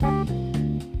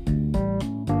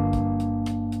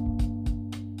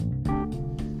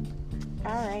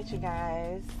you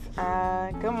guys.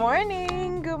 Good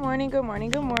morning.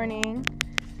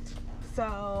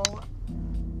 So,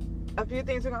 a few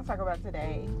things we're going to talk about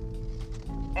today.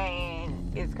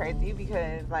 And it's crazy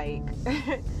because,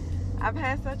 I've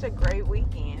had such a great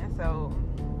weekend. So,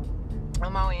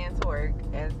 on my way into work,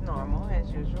 as normal, as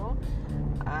usual.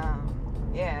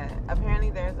 Apparently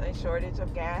there's a shortage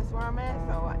of gas where I'm at.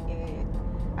 So,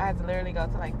 I had to literally go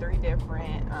to 3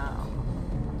 different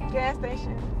gas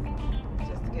stations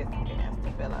just to get some gas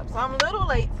to fill up. So I'm a little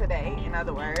late today, in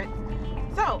other words.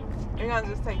 So we're gonna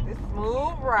just take this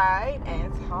smooth ride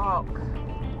and talk.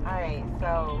 Alright,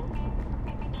 so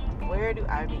where do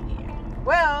I begin?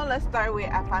 Well, let's start with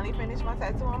I finally finished my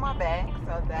tattoo on my back,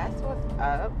 so that's what's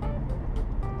up.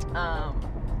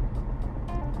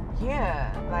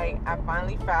 I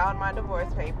finally filed my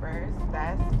divorce papers.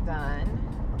 That's done.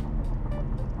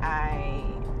 I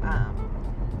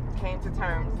came to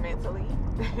terms mentally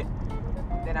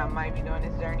that I might be doing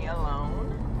this journey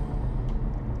alone,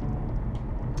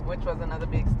 which was another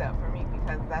big step for me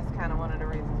because that's kind of one of the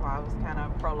reasons why I was kind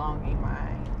of prolonging my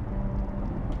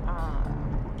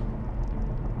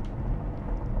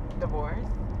divorce.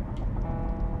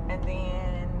 And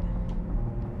then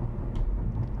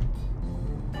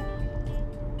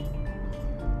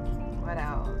what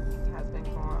else has been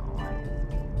going on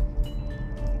this week?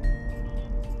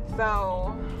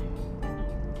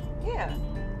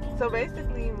 So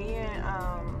basically me and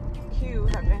Q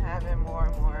have been having more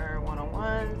and more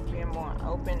one-on-ones, being more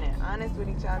open and honest with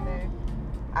each other.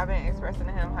 I've been expressing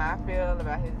to him how I feel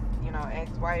about his,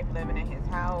 ex-wife living in his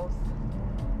house.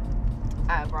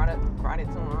 I brought it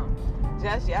to him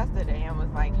just yesterday and was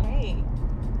like, hey,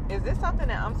 is this something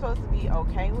that I'm supposed to be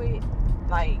okay with?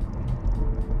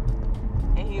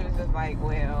 And he was just like,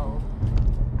 well,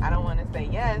 I don't want to say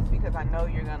yes because I know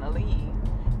you're going to leave.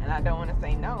 And I don't want to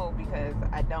say no because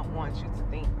I don't want you to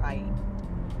think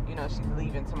she's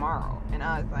leaving tomorrow. And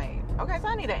I was like, okay, so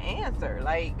I need an answer.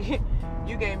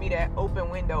 You gave me that open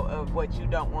window of what you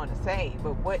don't want to say,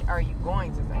 but what are you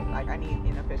going to say? I need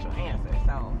an official answer.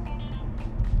 So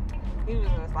he was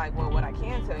just like, well, what I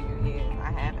can tell you is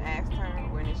I have asked her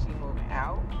when is she moving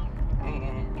out,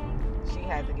 and she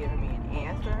hasn't given me an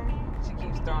answer. She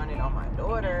keeps throwing it on my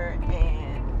daughter,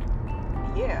 and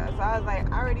so I was like,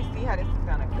 I already see how this is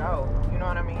gonna go. You know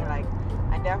what I mean? I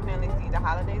definitely see the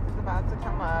holidays is about to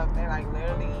come up. They're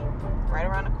literally right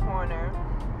around the corner,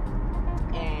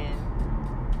 and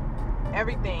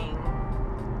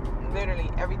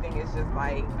literally everything is just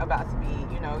about to be.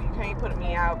 You can't put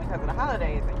me out because of the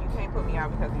holidays, and you can't put me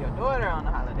out because of your daughter on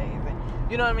the holidays, and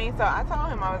you know what I mean. So I told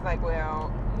him, I was like, well,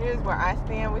 here's where I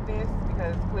stand with this,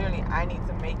 because clearly I need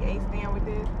to make a stand with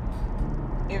this.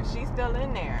 If she's still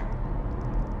in there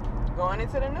going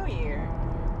into the new year,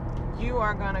 you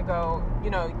are gonna go,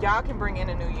 y'all can bring in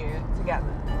the new year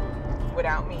together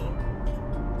without me.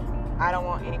 I don't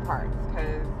want any parts,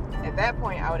 because at that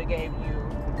point I would have gave you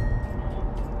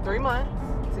 3 months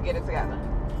to get it together.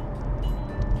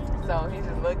 So he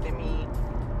just looked at me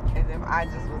as if I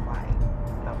just was like,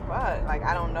 the fuck?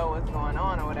 I don't know what's going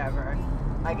on or whatever.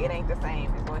 It ain't the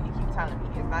same is what he keeps telling me.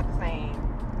 It's not the same.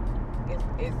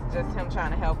 It's just him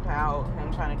trying to help out,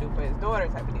 him trying to do for his daughter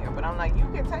type of deal. But I'm like, you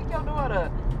can take your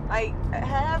daughter.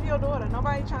 Have your daughter.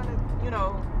 Nobody trying to,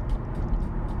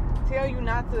 tell you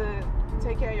not to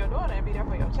take care of your daughter and be there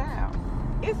for your child.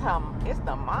 It's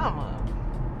the mama.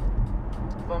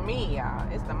 For me, y'all.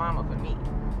 It's the mama for me.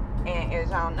 And as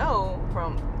y'all know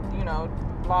from,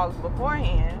 vlogs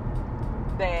beforehand,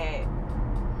 that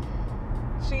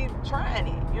she trying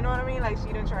it. You know what I mean?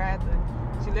 She done tried to.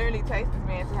 She literally takes this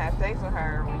man to have sex with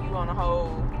her when you on a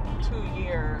whole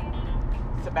 2-year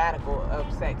sabbatical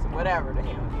of sex and whatever the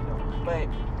hell you doing. But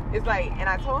it's and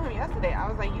I told him yesterday, I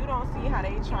was like, you don't see how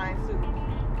they trying to,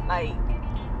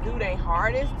 do their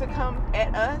hardest to come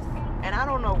at us? And I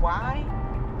don't know why.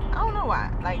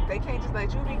 They can't just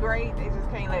let you be great. They just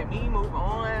can't let me move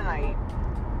on,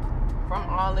 from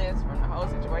all this, from the whole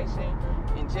situation.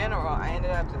 In general, I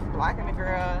ended up just blocking the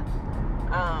girl.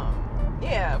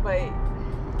 But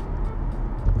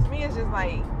to me, it's just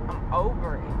I'm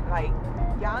over it.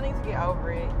 Y'all need to get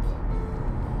over it.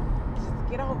 Just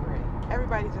get over it.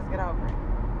 Everybody just get over it.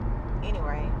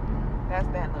 Anyway, that's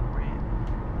that little rant.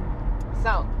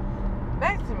 So,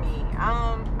 back to me.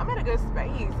 I'm in a good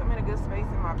space. I'm in a good space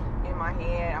in my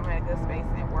head. I'm in a good space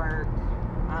at work.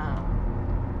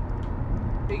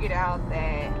 Figured out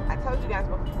that I told you guys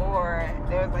before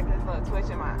there was this little twitch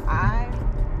in my eye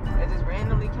that just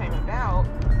randomly came about.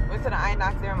 Went to the eye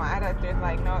doctor, and my eye doctor's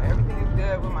like, no, everything is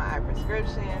good with my eye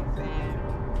prescriptions and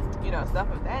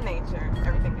stuff of that nature.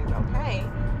 Everything is okay.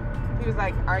 he was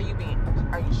like, are you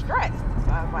stressed?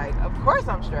 So I was like, of course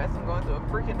I'm stressed. I'm going through a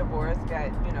freaking divorce,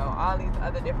 got, you know, all these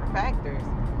other different factors.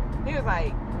 He was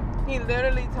like, he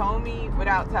literally told me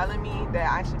without telling me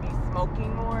that I should be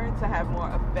smoking more to have more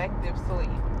effective sleep.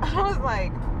 I was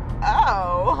like,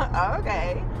 oh,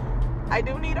 okay. I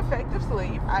do need effective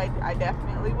sleep. I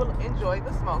definitely will enjoy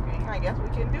the smoking. I guess we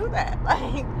can do that.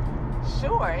 Like,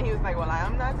 sure. And he was like, well,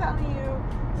 I'm not telling you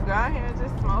to go out here and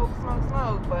just smoke,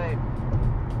 but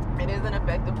it is an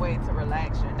effective way to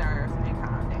relax your nerves and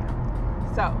calm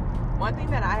down. So, one thing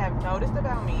that I have noticed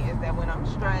about me is that when I'm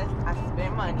stressed, I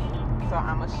spend money. So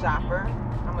I'm a shopper.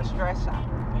 I'm a stress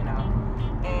shopper, you know.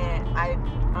 And I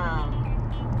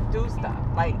do stuff.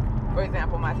 Like, for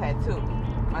example, my tattoo.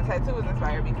 My tattoo was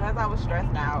inspired because I was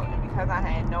stressed out and because I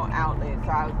had no outlet.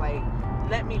 So I was like,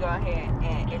 let me go ahead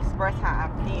and express how I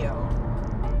feel.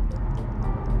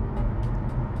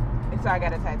 And so I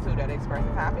got a tattoo that expresses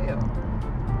how I feel.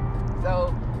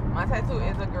 So my tattoo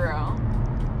is a girl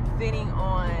sitting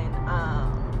on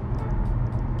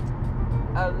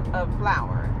a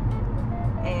flower,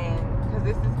 and because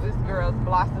this girl's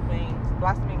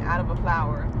blossoming out of a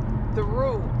flower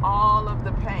through all of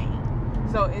the pain.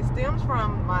 So it stems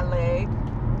from my leg,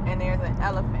 and there's an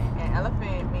elephant. And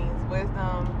elephant means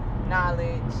wisdom,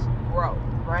 knowledge, growth,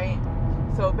 right?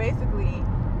 So basically,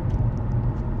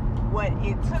 what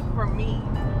it took for me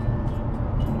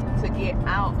to get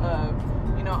out of,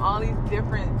 you know, all these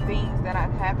different things that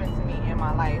have happened to me in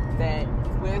my life, that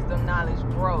wisdom, knowledge,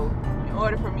 growth, in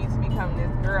order for me to become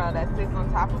this girl that sits on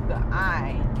top of the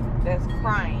eye that's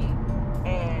crying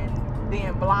and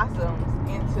then blossoms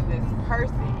into this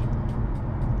person.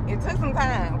 It took some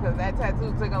time because that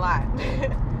tattoo took a lot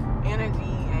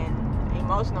energy and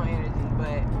emotional energy,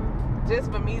 but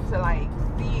just for me to like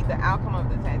see the outcome of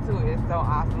the tattoo is so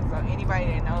awesome. So anybody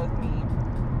that knows me,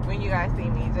 when you guys see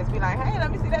me, just be like, hey,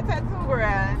 let me see that tattoo, girl,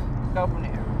 and go from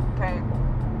there, okay?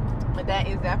 But that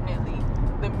is definitely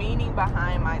the meaning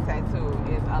behind my tattoo,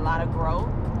 is a lot of growth,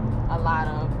 a lot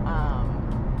of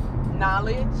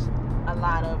knowledge, a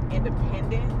lot of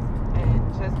independence,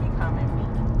 and just becoming me,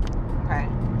 okay?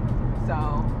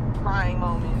 So crying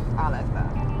moments, all that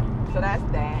stuff. So that's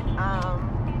that.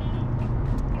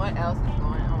 What else is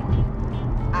going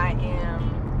on? I am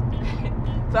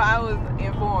so I was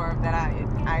informed that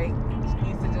I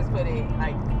used to just put it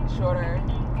like shorter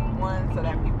ones so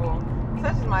that people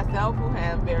such as myself who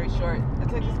have very short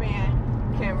attention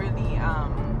span can really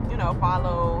you know,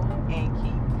 follow and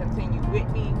continue with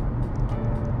me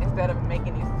instead of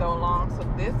making it so long. So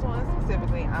this one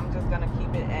specifically, I'm just gonna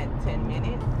keep it at 10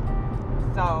 minutes.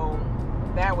 So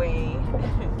that way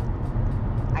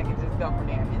I can just go from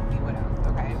there and see what else,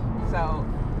 okay? So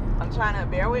I'm trying to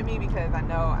bear with me because I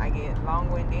know I get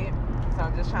long-winded. So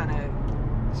I'm just trying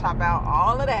to chop out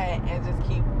all of that and just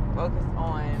keep focused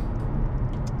on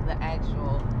the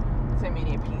actual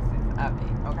 10-minute pieces of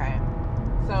it, okay?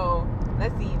 So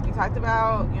let's see, we talked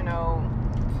about, you know,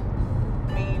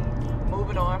 me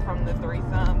moving on from the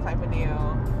threesome type of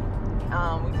deal.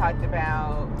 We talked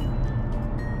about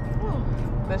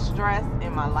the stress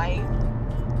in my life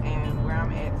and where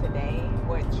I'm at today,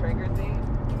 what triggers it,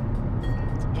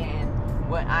 and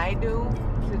what I do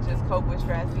to just cope with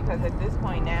stress, because at this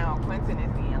point now, Quentin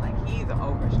is being like, he's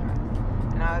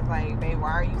overstressed. And I was like, babe,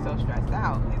 why are you so stressed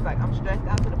out? He's like, I'm stressed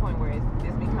out to the point where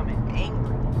it's becoming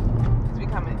angry.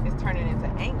 It's turning into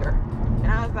anger.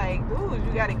 And I was like, dude,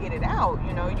 you gotta get it out.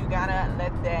 You know, you gotta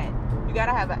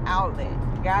have an outlet.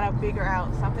 You gotta figure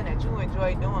out something that you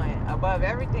enjoy doing above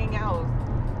everything else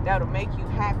that'll make you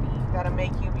happy, that'll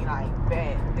make you be like,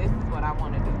 bet, this is what I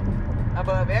want to do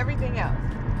above everything else.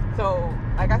 So,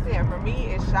 like I said, for me,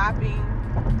 it's shopping,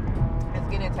 it's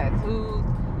getting tattoos,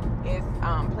 it's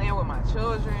playing with my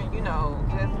children, you know,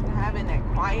 just having that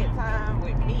quiet time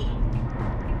with me.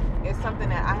 It's something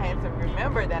that I had to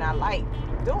remember that I like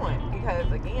doing,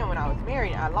 because again, when I was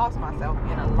married, I lost myself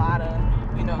in a lot of,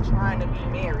 you know, trying to be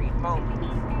married moments.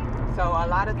 So a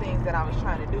lot of things that I was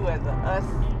trying to do as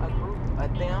a group, a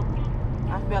them,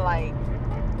 I feel like,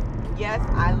 yes,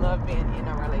 I love being in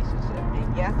a relationship,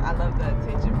 and yes, I love the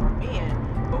attention from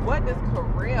men, but what does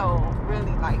Karel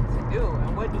really like to do,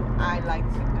 and what do I like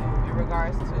to do in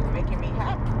regards to making me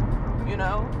happy, you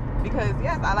know? Because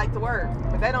yes, I like to work,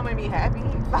 but that don't make me happy.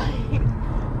 Like, you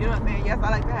know what I'm saying? Yes, I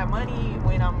like to have money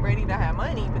when I'm ready to have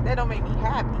money, but that don't make me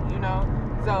happy, you know?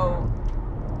 So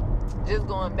just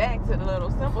going back to the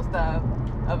little simple stuff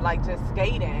of like just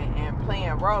skating and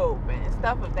playing rope and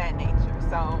stuff of that nature.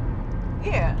 So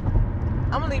yeah,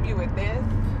 I'm gonna leave you with this.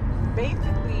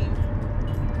 Basically,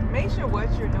 make sure what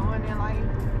you're doing in life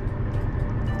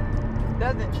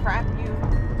doesn't trap you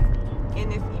in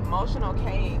this emotional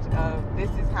cage of this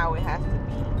is how it has to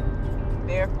be,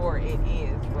 therefore it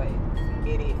is what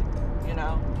it is, you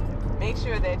know. Make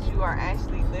sure that you are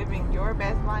actually living your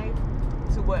best life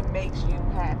to what makes you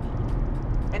happy.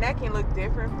 And that can look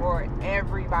different for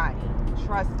everybody.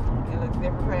 Trust me, it looks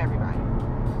different for everybody.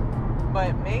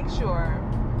 But make sure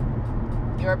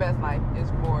your best life is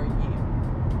for you.